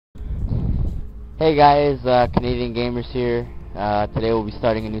Hey guys, Canadian Gamers here. Today we'll be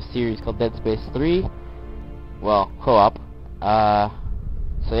starting a new series called Dead Space 3. Well, co-op.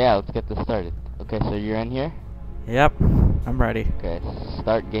 So yeah, let's get this started. Okay, so you're in here? Yep, I'm ready. Okay,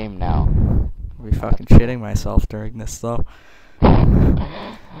 start game now. I'll be fucking shitting myself during this though.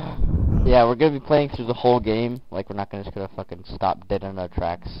 Yeah, we're gonna be playing through the whole game. Like, we're not just gonna fucking stop dead in our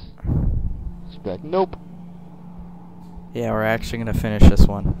tracks. Just be like, nope. Yeah, we're actually gonna finish this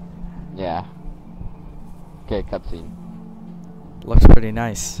one. Yeah. Okay, cutscene. Looks pretty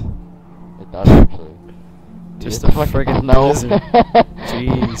nice. It does actually. Just Dude, a friggin' snow. blizzard.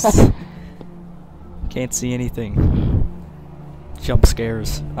 Jeez. Can't see anything. Jump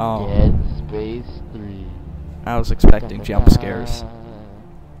scares. Oh. Dead Space 3. I was expecting jump scares.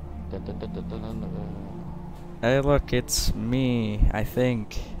 Hey look, it's me, I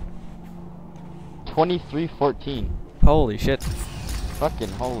think. 2314. Holy shit. Fucking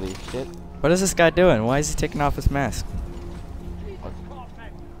holy shit. What is this guy doing? Why is he taking off his mask? This is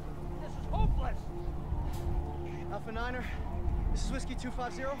hopeless. Alpha Niner, this is Whiskey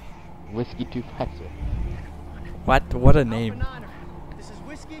 250. Whiskey 250. What? What a name. Alpha Niner, this is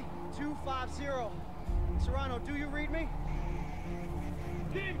Whiskey 250. Serrano, do you read me?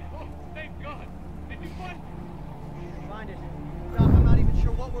 Tim! Oh, thank God! Did you find it? Find it. Doc, I'm not even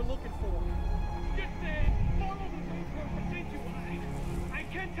sure what we're looking for. Just follow the network I sent you. I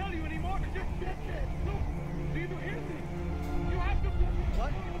can't tell you anymore. Just get there. No, do you hear me? You have to.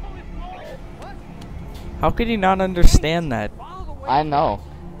 What? What? How could he not understand that? I know.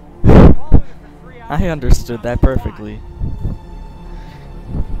 I understood that perfectly.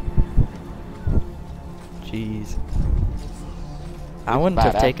 Jeez. I wouldn't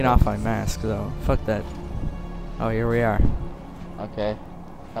have taken off my mask though. Fuck that. Oh, here we are. Okay.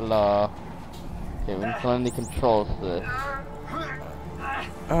 Hello. Okay, we need to learn the controls to this.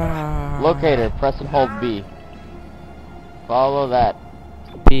 Locator, press and hold B. Follow that.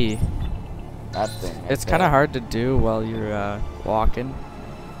 B. That thing. It's okay. kind of hard to do while you're walking.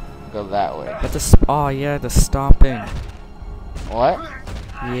 Go that way. But the oh yeah, the stomping. What?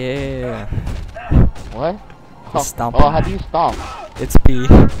 Yeah. What? The stomping. Oh, how do you stomp? It's B.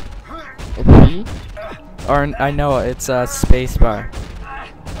 It's B? Or I know it's space bar.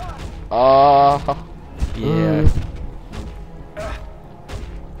 Oh. Yeah.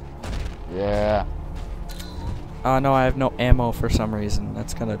 Yeah. Oh no, I have no ammo for some reason.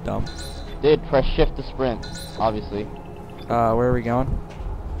 That's kind of dumb. Dude, press shift to sprint. Obviously. Where are we going?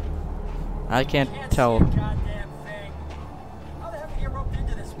 I can't tell. See a goddamn thing. How the hell did you get roped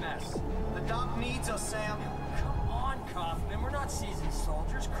into this mess? The doc needs us, Sam. Come on, Kaufman. We're not seasoned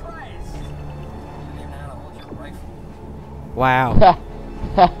soldiers. Christ. You don't even know how to hold your rifle. Wow.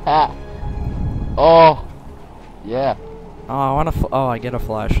 Oh. Yeah. Oh, I want to. Oh, I get a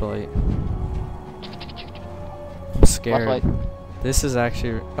flashlight. I'm scared. Flashlight. This is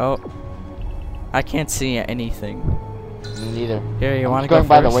actually. Oh, I can't see anything. Me neither. Here, you want to going go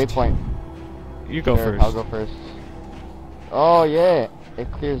by first? the waypoint. You go Sure, first. I'll go first. Oh yeah,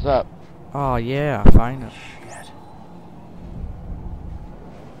 it clears up. Oh yeah, finally.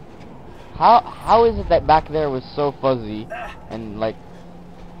 How is it that back there was so fuzzy and like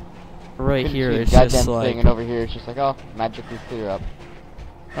Right couldn't here, see a it's goddamn just thing, like. and over here it's just like, oh, magically clear up.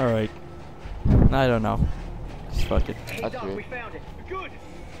 All right. I don't know. Just fuck it. Hey, That's Doc, weird. we found it. Good.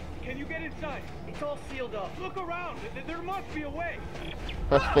 Can you get inside? It's all sealed up. Look around. There must be a way.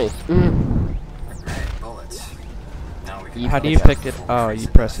 Press space. Bullets. Now we E How do you press. pick it? Oh, you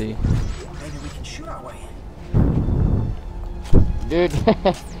press E. Maybe we can shoot our way in. Dude,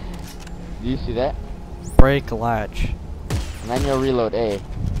 do you see that? Break latch. Manual reload A.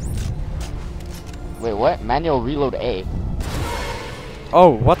 Wait, what? Manual reload A. Oh,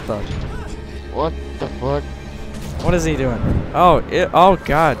 what the? What the fuck? What is he doing? Oh, oh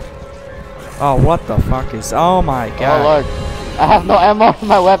god. Oh, what the fuck is? Oh my Oh god. lord, I have no ammo in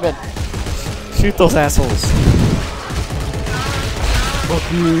my weapon. Shoot those assholes.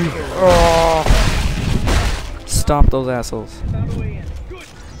 Fuck you. Oh. Stomp those assholes. Found a way in. Good.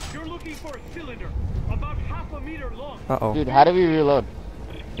 You're looking for a cylinder about half a meter long. Uh-oh. Dude, how do we reload?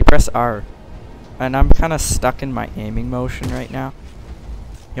 You press R. And I'm kind of stuck in my aiming motion right now.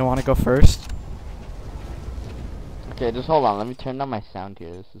 You want to go first? Okay, just hold on. Let me turn down my sound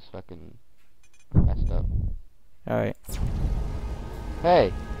here. This is fucking messed up. Alright.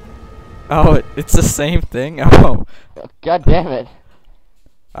 Hey, Oh, it's the same thing? Oh. god damn it.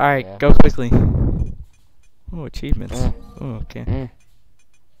 Alright, Yeah. go quickly. Oh, achievements. Oh, okay.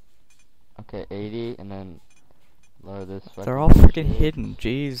 Okay, 80, and then lower this. They're all freaking hidden.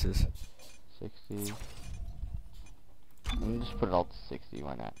 Jesus. 60. Let me just put it all to 60.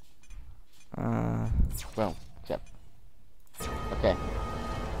 Why not? Boom. Except. Okay.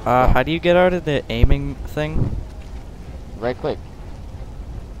 How do you get out of the aiming thing? Right click.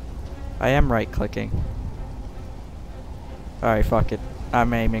 I am right clicking. Alright, fuck it.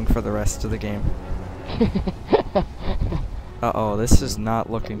 I'm aiming for the rest of the game. Uh-oh, this is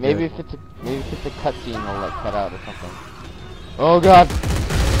not looking maybe good. Maybe if it's a cutscene, it'll like cut out or something. Oh god!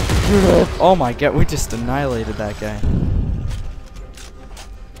 Shoot it! Oh my god, we just annihilated that guy.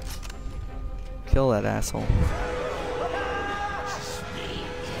 Kill that asshole.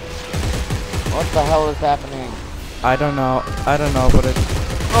 What the hell is happening? I don't know, but it...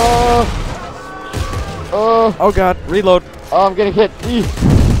 Oh! Oh! Oh god, reload! Oh, I'm getting hit!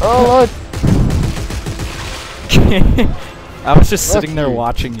 Oh lord! I was just sitting there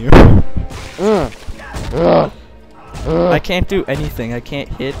watching you. I can't do anything, I can't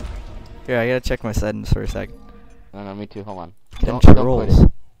hit. Here, I gotta check my settings for a second. No, me too, hold on. Controls.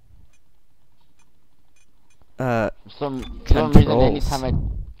 For some reason, Controls.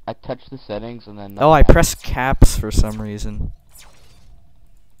 anytime I touch the settings and then... Oh, I press caps for some reason.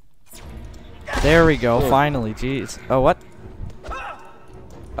 There we go, finally, jeez. Oh, what?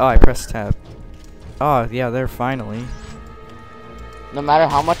 Oh, I pressed tab. Oh, yeah, there, finally. No matter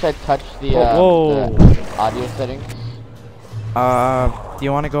how much I touch the, whoa. the audio settings... Do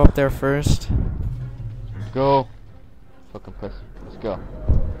you want to go up there first? Go. Fucking pussy. Let's go.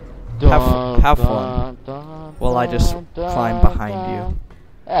 Have fun. Well, I just climb behind you.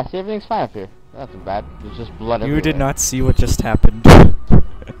 Yeah, see, everything's fine up here. That's not bad. There's just blood everywhere. You did not see what just happened.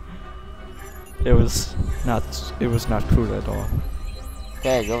 It was not cool at all.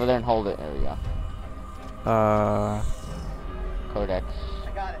 Okay, go over there and hold it. There we go. Codex.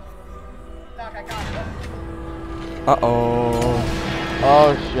 I got it. Doc, I got it. Uh-oh.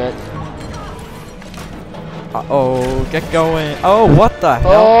 Oh, shit. Uh-oh. Get going. Oh, what the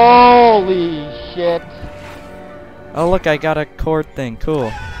hell? Holy shit. Oh, look, I got a cord thing.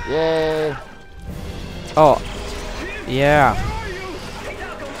 Cool. Yay. Oh. Yeah.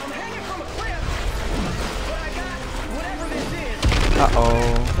 Uh-oh.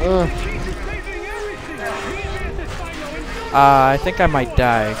 I think I might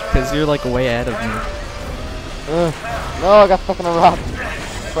die, because you're like way ahead of me. No, I got stuck in a rock.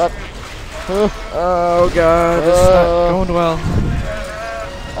 Fuck. Oh god, this is not going well.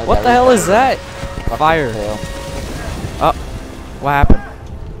 What the hell is that? Fire. Oh, what happened?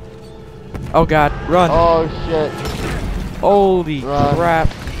 Oh god, run. Oh shit. Holy crap.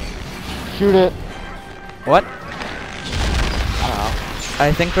 Shoot it. What? I don't know.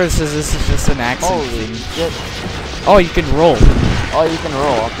 I think this is just an accident. Holy shit. Oh, you can roll. Oh, you can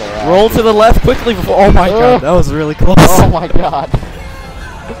roll. Okay. Yeah. Roll to the left quickly before. Oh my god, that was really close. Oh my god.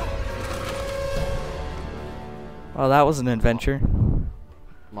 Oh, that was an adventure.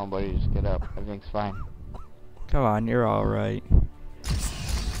 Come on, buddy, just get up. Everything's fine. Come on, you're alright.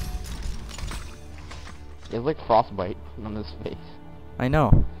 He has like frostbite on his face. I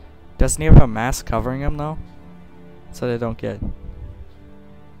know. Doesn't he have a mask covering him though? So they don't get.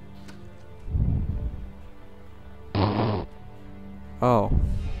 Oh.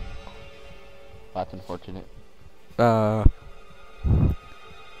 That's unfortunate.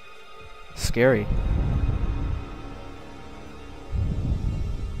 Scary.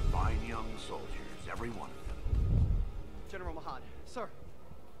 Fine young soldiers, every one of them. General Mahad, sir.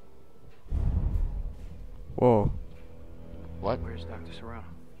 Whoa. What? Where's Dr. Serrano?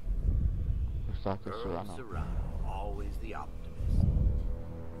 Where's Dr. Serrano? Always the optimist.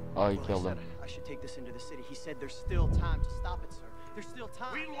 Oh, you killed him. I should take this into the city. He said there's still time to stop it, sir. There's still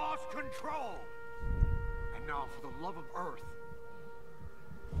time. We lost control! And now, for the love of Earth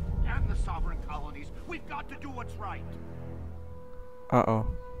and the sovereign colonies, we've got to do what's right. Uh-oh.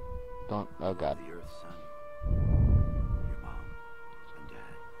 Don't. Oh god. The Earth, son. Your mom and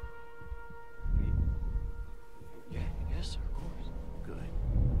dad. Yes, sir, of course. Good.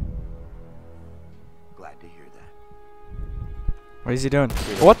 Glad to hear that. What is he doing?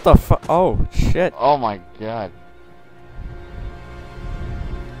 What the fu- Oh, shit. Oh my god.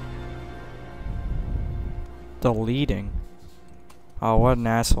 Deleting. Oh, what an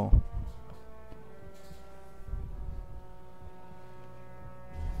asshole.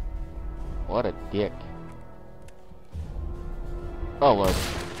 What a dick. Oh lord.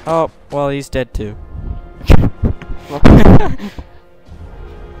 Oh, well, he's dead too.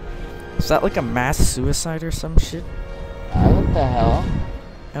 Is that like a mass suicide or some shit? What the hell?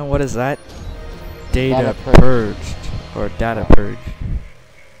 And what is that? Data Data purged. Or data purged.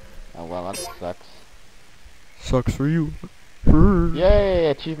 Oh well, that sucks. Sucks for you.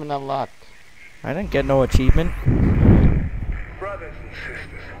 Yay! Achievement unlocked. I didn't get no achievement. Brothers and sisters,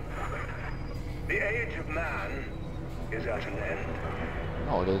 The age of man is at an end.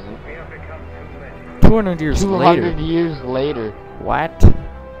 No, it isn't. We have become too many. 200 years 200 later. years later. What?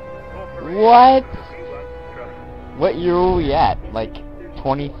 What? What year are we at? Like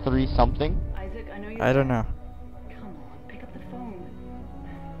 23 something? Isaac, I know you're I don't know. Come on, pick up the phone.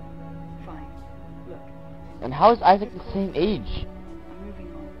 Fine. Look, And how is Isaac the same age? I'm moving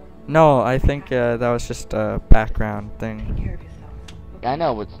on. No, I think that was just a background Take thing. care of yourself. Okay? I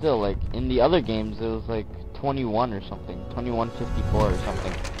know, but still, like, in the other games, it was like 21 or something. 2154 or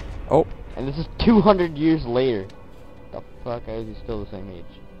something. Oh, And this is 200 years later. The fuck, how is he still the same age?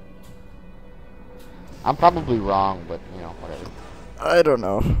 I'm probably wrong, but, you know, whatever. I don't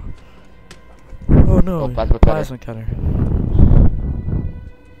know. Oh no, Oh, plasma cutter. plasma cutter.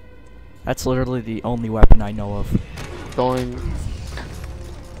 That's literally the only weapon I know of. Going...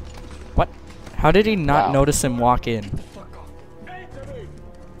 What? How did he not Wow. notice him walk in? Fuck off. Hey, Timmy!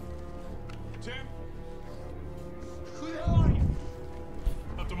 Tim? Who the hell are you?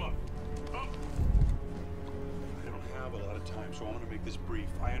 Lift him up. Up. I don't have a lot of time, so I'm going to make this brief.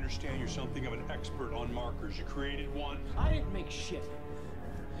 I understand you're something of an expert on markers. You created one, I didn't make shit.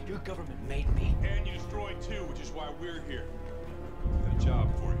 Your government made me. and you destroyed two, which is why we're here. Got a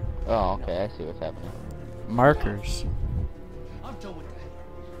job for you. Oh, okay, I see what's happening. Markers. I'm done with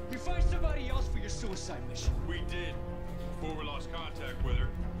that. You find somebody else for your suicide mission. We did. Before we lost contact with her,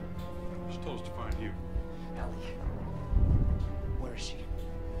 she told us to find you. Ellie. Where is she?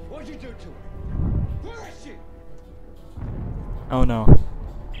 What'd you do to her? Where is she? Oh no.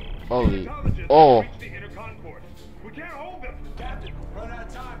 Holy... Oh! The inner concourse. We can't hold them. Captain, run out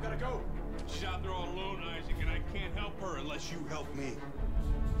of time. Gotta go. She's out there all alone, Isaac, and I can't help her unless you help me.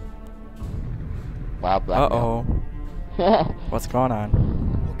 Wow, blackmail. Uh-oh. What's going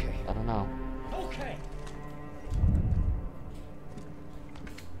on? Okay. I don't know. Okay.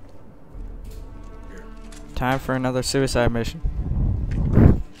 Time for another suicide mission.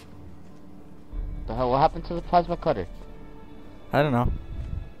 The hell, what happened to the plasma cutter? I don't know.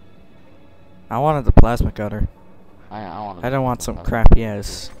 I wanted the plasma cutter. I want I don't want some crappy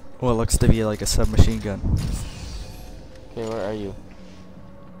ass, what looks to be like a submachine gun. Okay, where are you?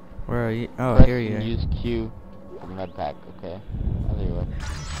 Where are you? Oh, Press here you and are. use Q for med pack, okay. Oh, there you are.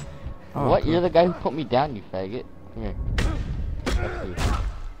 Oh, What? cool. You're the guy who put me down, you faggot. Come here. That's you.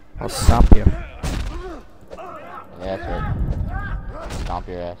 I'll stomp you. Yeah, that's right. Stomp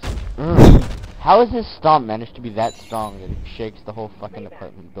your ass. How has his stomp managed to be that strong that it shakes the whole fucking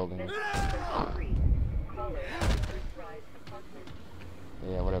apartment building?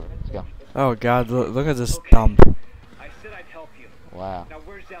 Yeah, whatever. Let's go. Oh god, look at this dump. I said I'd help you. Wow. Now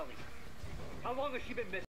where's Ellie? How long has she been missing?